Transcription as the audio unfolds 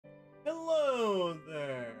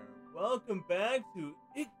welcome back to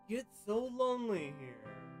It Gets So Lonely here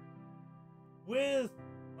with,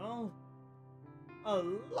 well, a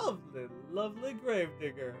lovely, lovely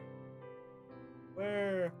gravedigger.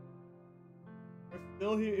 Where we're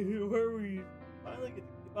still here, where we finally get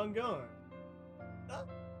to keep on going. So,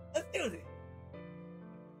 let's do this!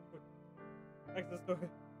 Back to the story.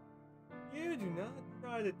 You do not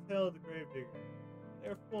try to tell the gravedigger,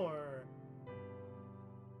 therefore,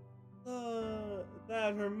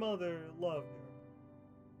 that her mother loved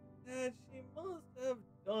her. That she must have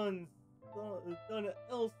done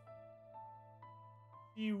else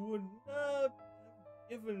she would not have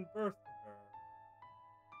given birth to her.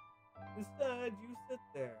 Instead, you sit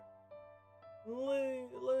there,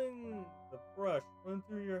 letting the brush run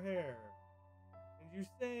through your hair, and you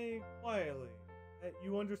say quietly that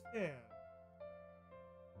you understand.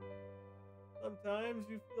 Sometimes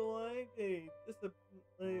you feel like a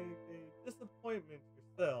disappointment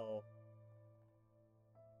yourself.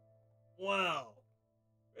 Wow,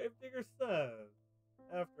 Gravedigger says,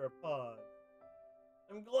 after a pause.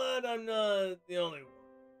 I'm glad I'm not the only one.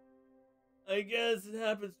 I guess it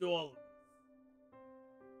happens to all of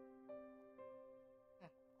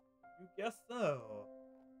us. You guess so.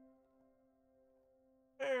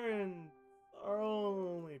 Parents are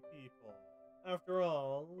only people. After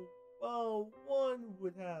all, well, one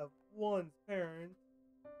would have one's parents.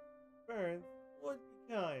 Parents would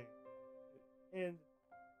be kind and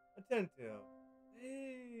attentive.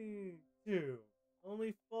 They, too,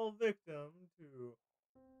 only fall victim to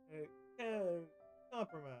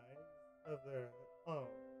compromise of their own.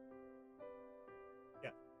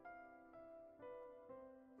 Yeah.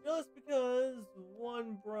 Just because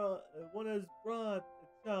one has brought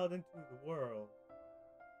a child into the world,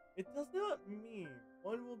 it does not mean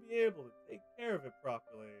one will be able to take care of it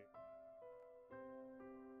properly.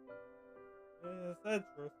 Yes, that's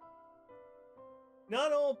true.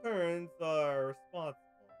 Not all parents are responsible.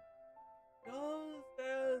 Just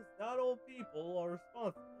as not all people are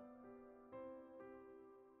responsible.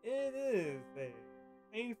 It is a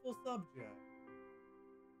painful subject.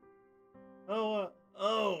 Oh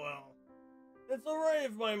well. It's alright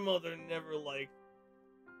if my mother never liked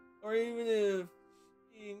me, or even if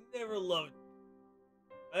she never loved me.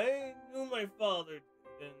 I knew my father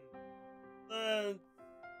did, and that's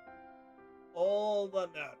all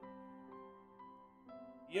that matters.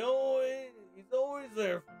 He's always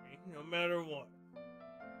there for me, no matter what.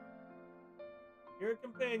 Your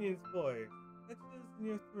companion's voice catches in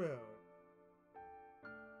your throat.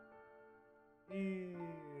 He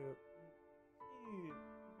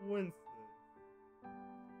winces.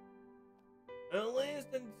 At least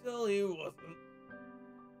until he wasn't.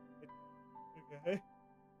 Okay.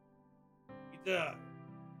 He died.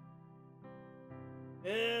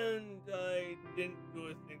 And I didn't do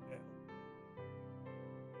a thing to help.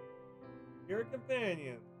 Your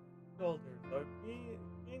companion's shoulders are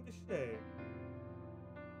beginning to shake.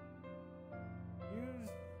 You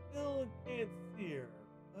still can't see her,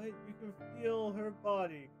 but you can feel her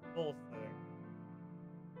body pulsing.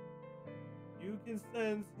 You can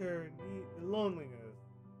sense her loneliness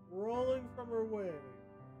rolling from her way.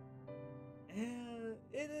 And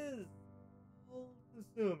it is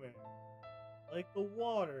all-consuming, like the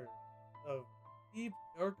waters of deep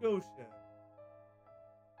dark ocean.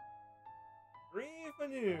 Grief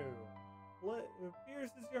anew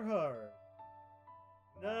pierces your heart.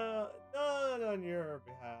 No, not on your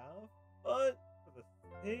behalf, but for the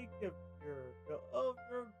sake of your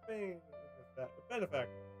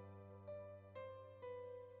benefactor.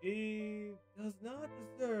 She does not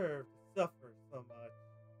deserve to suffer so much.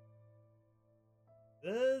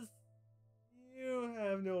 This you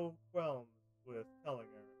have no qualms with telling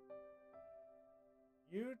her.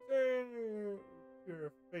 You turn to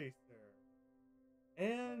her face there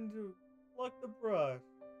and pluck the brush,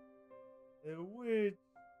 which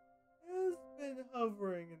has been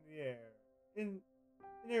hovering in the air,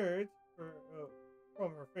 inert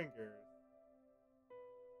from her fingers.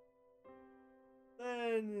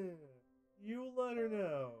 Then you let her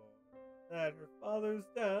know that her father's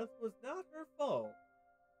death was not her fault.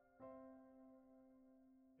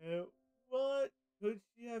 What could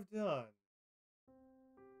she have done?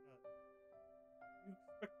 You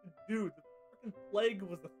expect to do? The freaking plague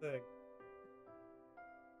was the thing.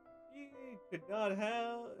 She couldn't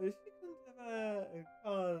have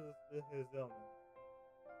caused his illness.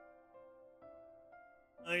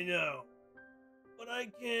 I know, but I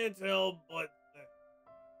can't help but think.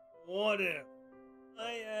 What if?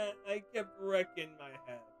 I kept wrecking my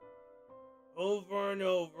head over and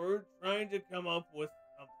over, trying to come up with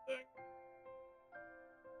something.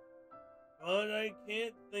 but I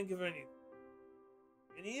can't think of anything.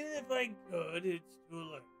 And even if I could, it's too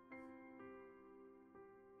late.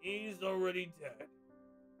 He's already dead.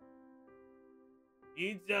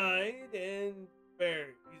 He died and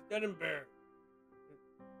buried. He's dead and buried.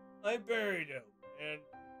 I buried him, and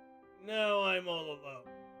now I'm all alone.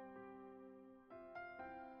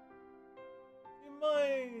 You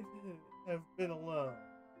might have been alone.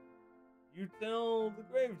 You tell the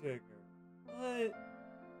gravedigger, but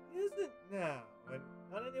he isn't now, and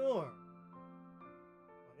not anymore.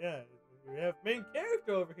 Oh, yeah, we have main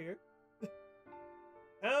character over here.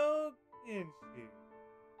 How can she?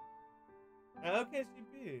 How can she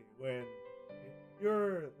be when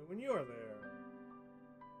you're there?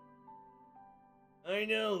 I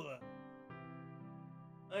know that.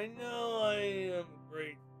 I know I am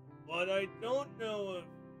great, but I don't know if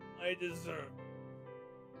I deserve it.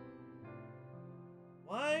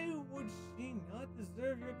 Why would she not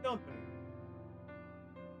deserve your company?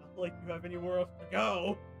 Not like you have anywhere else to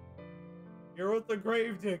go. You're with the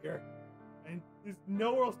gravedigger, and there's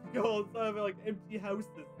nowhere else to go outside of like empty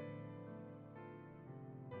houses.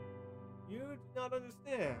 You do not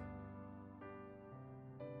understand.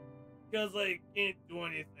 Because I can't do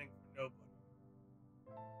anything for nobody.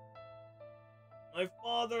 My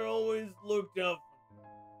father always looked out for me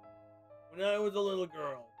when I was a little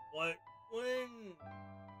girl, but when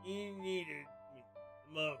he needed me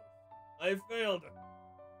the most, I failed him.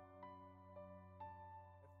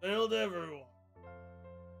 I failed everyone.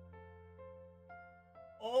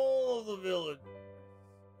 All of the villagers,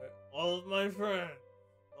 all of my friends,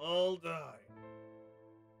 all died.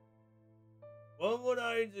 What would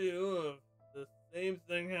I do if the same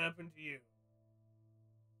thing happened to you?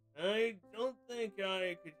 I don't think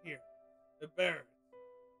I could bear it.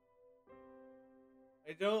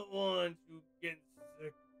 I don't want to get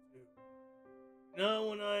sick too. Not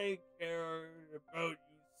when I cared about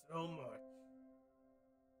you so much.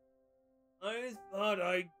 I thought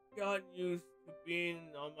I got used to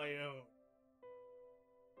being on my own.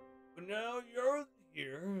 But now you're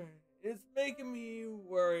here, it's making me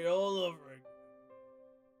worry all over again.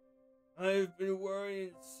 I've been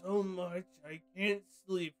worrying so much I can't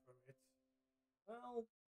sleep from it. Well,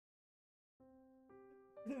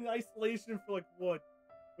 in isolation for like what?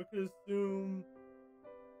 We could assume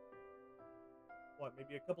what,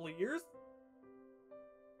 maybe a couple of years?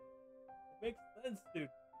 It makes sense, dude.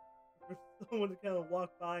 For someone to kind of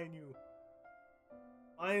walk by and you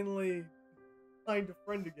finally find a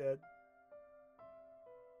friend again.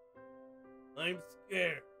 I'm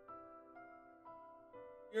scared.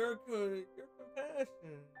 Your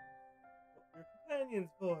compassion, your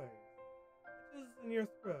companion's voice, is in your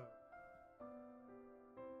throat.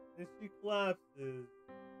 And she collapses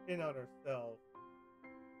in on herself.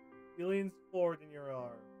 She leans forward in your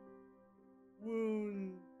arms.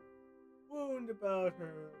 Wound about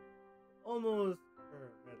her, almost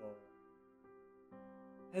her middle.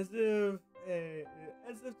 As if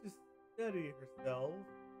to steady herself,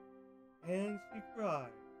 and she cries.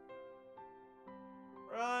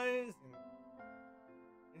 Cries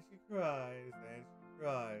and she cries and she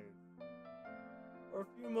cries. For a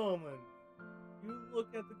few moments, you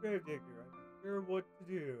look at the gravedigger, unsure what to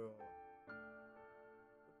do.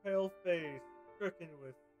 Her pale face stricken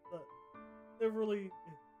with silvery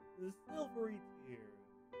tears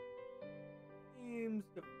seems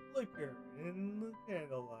to flicker in the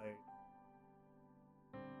candlelight.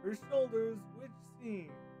 Her shoulders, which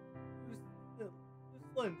seem too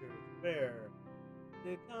slender to bear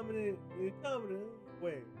the accommodative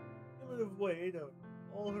weight of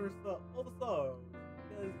all the sorrows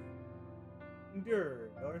she has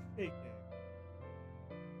endured, are shaking.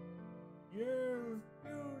 Your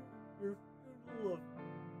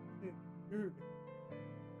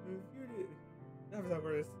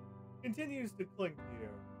continues to cling to you,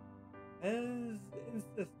 as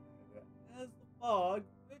insistent as the fog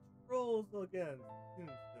which rolls against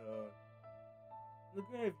Tombstone in the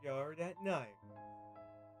graveyard at night.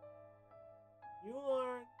 You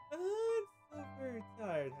are not so very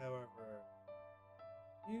tired, however.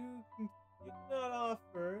 You cannot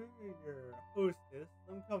offer your hostess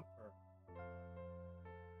some comfort.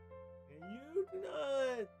 And you do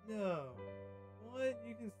not know what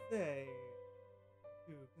you can say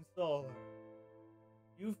to console her.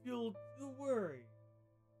 You feel too worried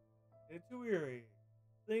and too weary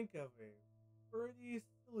to think of a pretty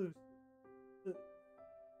solution.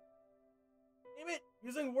 Damn it!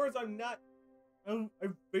 Using words I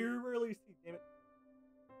very rarely see, damn it.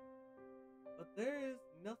 But there is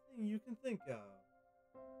nothing you can think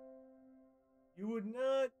of. You would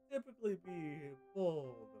not typically be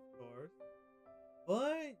bold, of course,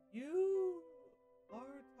 but you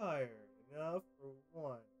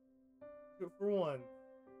for once,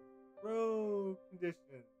 throw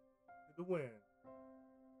conditions to the wind.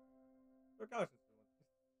 Throw caution to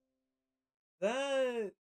the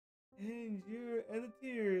wind. That and the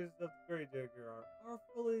tears of the Gravedigger are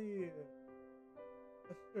fully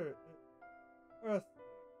assured. Trust me.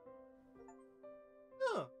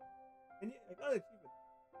 No, and I got an achievement.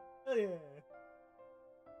 Oh yeah,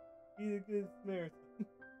 be a good Samaritan.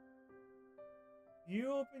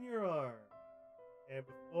 You open your arm, and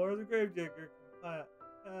before the Gravedigger can pass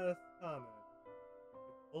comment, you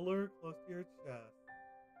pull her close to your chest.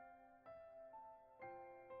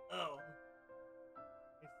 Oh,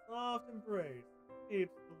 a soft embrace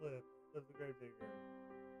escapes the lips of the Gravedigger,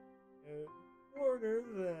 and shorter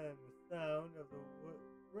than the sound of the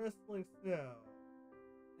wrestling snow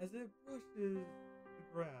as it brushes the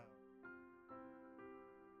ground.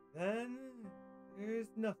 Then there's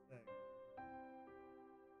nothing.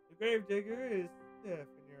 The Gravedigger is stiff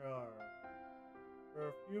in your arms. For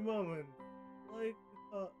a few moments, like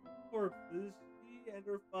the corpses she and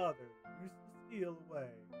her father used to steal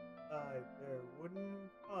away inside their wooden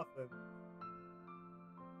coffins.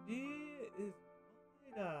 She is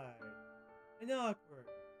wide-eyed and awkward,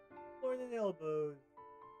 pointed elbows,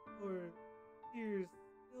 or tears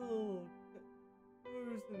still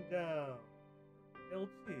oozing down her pale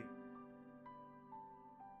cheek.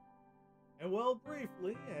 And well,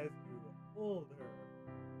 briefly, as you hold her,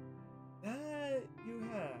 that you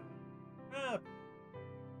have perhaps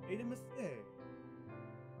made a mistake.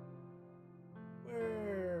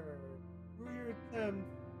 Where were your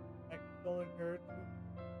attempts at calling her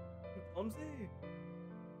too clumsy?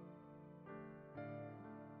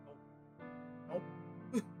 Nope.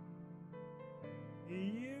 Nope.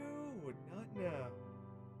 You would not know.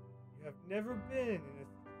 You have never been in a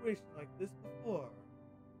situation like this before.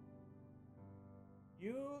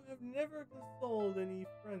 You have never consoled any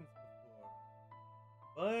friends before,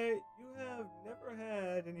 but you have never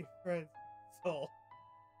had any friends to console.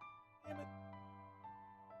 Damn it.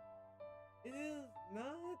 It is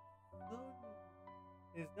not so.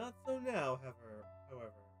 It is not so now,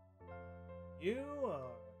 however. You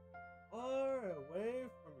are far away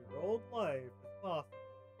from your old life as possible.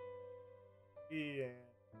 Be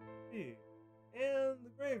and the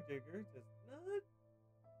Gravedigger does not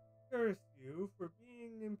curse you for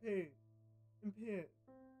being impeding.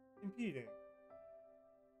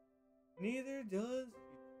 Neither does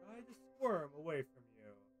she try to squirm away from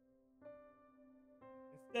you.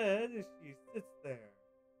 Instead, she sits there,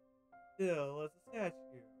 still as a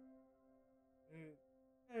statue,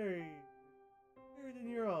 carried in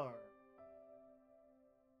your arms.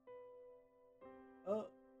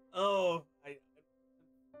 Oh,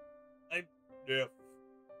 I'm deaf.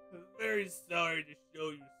 I'm very sorry to show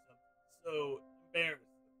you something so embarrassing.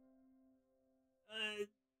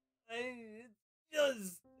 It's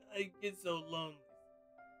just, I get so lonely.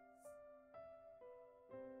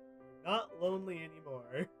 You're not lonely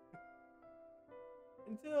anymore.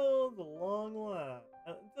 Until at long last,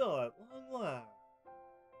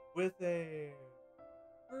 with a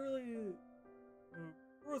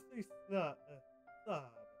earthy sob,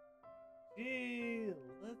 she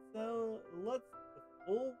lets the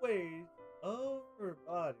full weight of her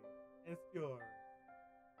body against yours.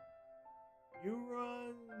 You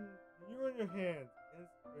run your hands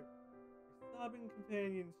against your sobbing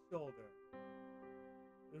companion's shoulder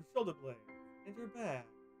blades, and her back,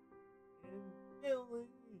 and gently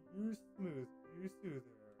you soothe her. You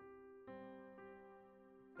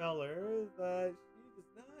tell her that she does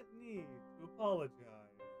not need to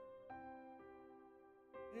apologize.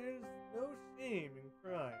 There's no shame in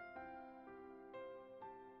crying.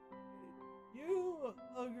 You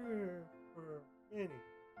hug her for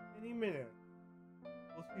many minutes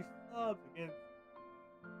while she sobs against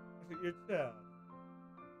your chest,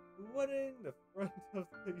 wetting the front of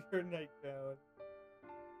your nightgown.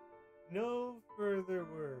 No further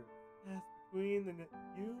words pass between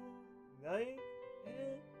you night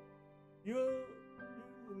and you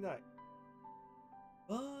the night,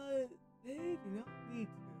 but they do not need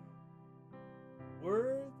to.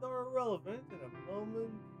 Words are irrelevant in a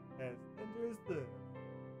moment as tender as this,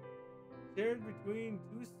 shared between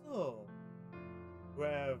two souls who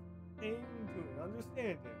have came to an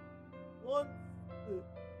understanding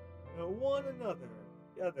one another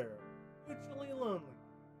together, mutually lonely.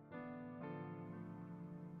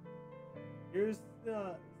 Tears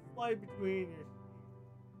slide between your sheets.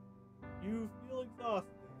 You feel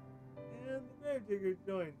exhausted, and the Gravedigger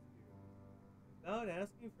joins you without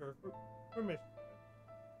asking for permission.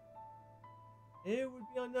 It would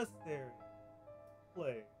be unnecessary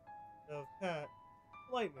play of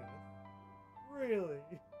politeness. Really,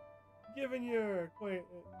 given your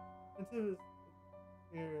into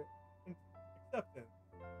your acceptance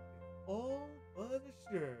is all but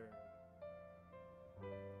assured.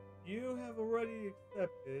 You have already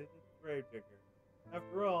accepted the Gravedigger.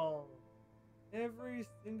 After all, every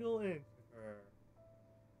single inch of her.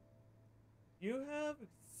 You have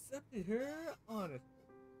accepted her honesty,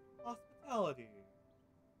 hospitality.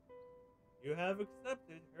 You have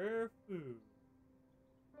accepted her food.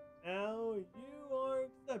 Now you are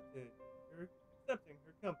accepting her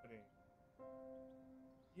company.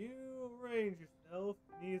 You arrange yourself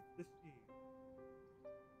beneath the sheet.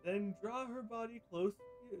 Then draw her body close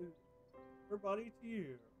to you, her body to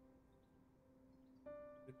you.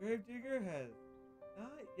 The Gravedigger has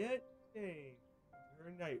not yet changed into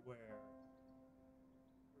her nightwear.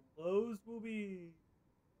 Her clothes will be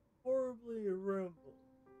horribly rumpled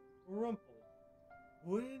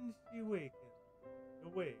when she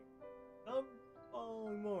awake, come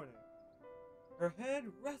following morning, her head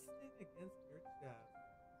resting against your chest.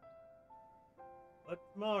 But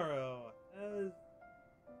tomorrow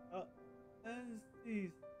uh, has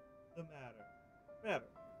ceased the matter.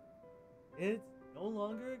 It no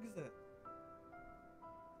longer exists.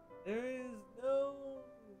 There is no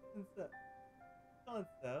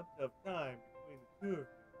concept of time between the two of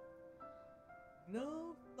you.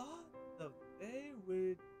 No thoughts of the day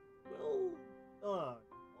which will dawn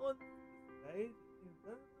once this night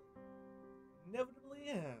inevitably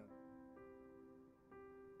ends.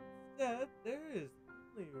 Instead, there is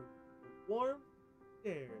only the warmth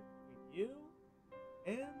shared between you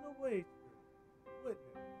and the waitress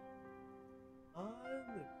witness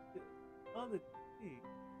on the cheek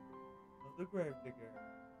of the Gravedigger.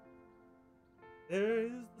 There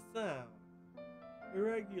is the sound,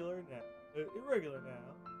 irregular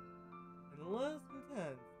now, and less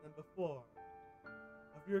intense than before,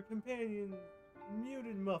 of your companion's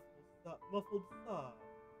muted muffled sob.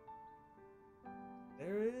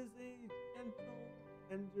 There is a gentle,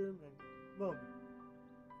 tender moment,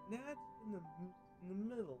 snatched in the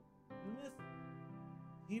middle, in the midst of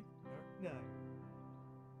deep dark night,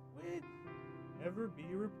 which can never be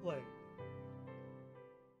replaced.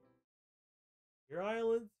 Your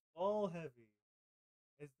eyelids fall heavy,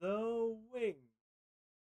 as though wings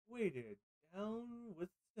weighted down with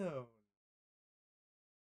stone.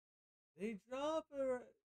 They drop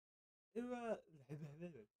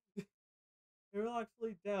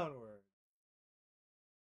irrelexly downward,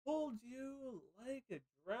 hold you like a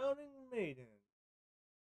drowning maiden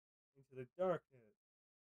into the darkness,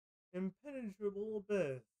 impenetrable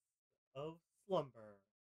abyss of slumber.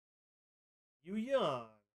 You yawn,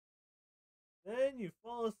 then you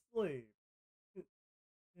fall asleep,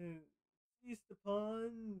 feast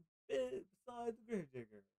upon beside the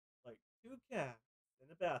Gravedigger, like two cats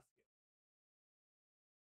in a basket.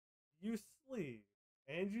 You sleep,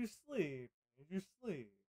 and you sleep, and you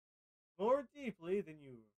sleep more deeply than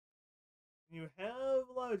you have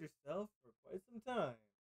allowed yourself for quite some time.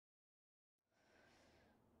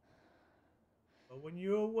 But when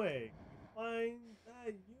you awake, you find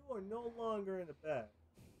that you are no longer in a bed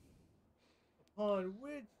upon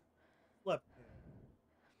which you slept in,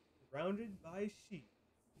 surrounded by sheets.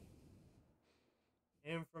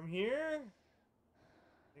 And from here,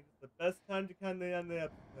 I think it's the best time to kind of end the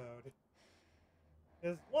episode.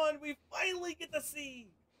 Because one, we finally get to see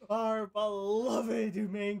our beloved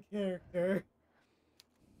main character.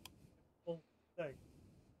 Oh, thanks.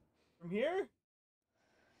 From here,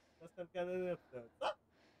 best time to kind of end the episode. So,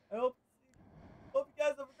 I hope you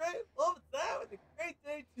guys have a great moment with a great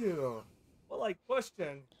day too. But like,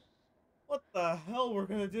 question, what the hell we're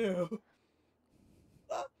gonna do?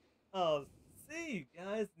 So, I'll see you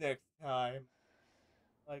guys next time.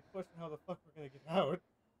 Like, question how the fuck we're gonna get out.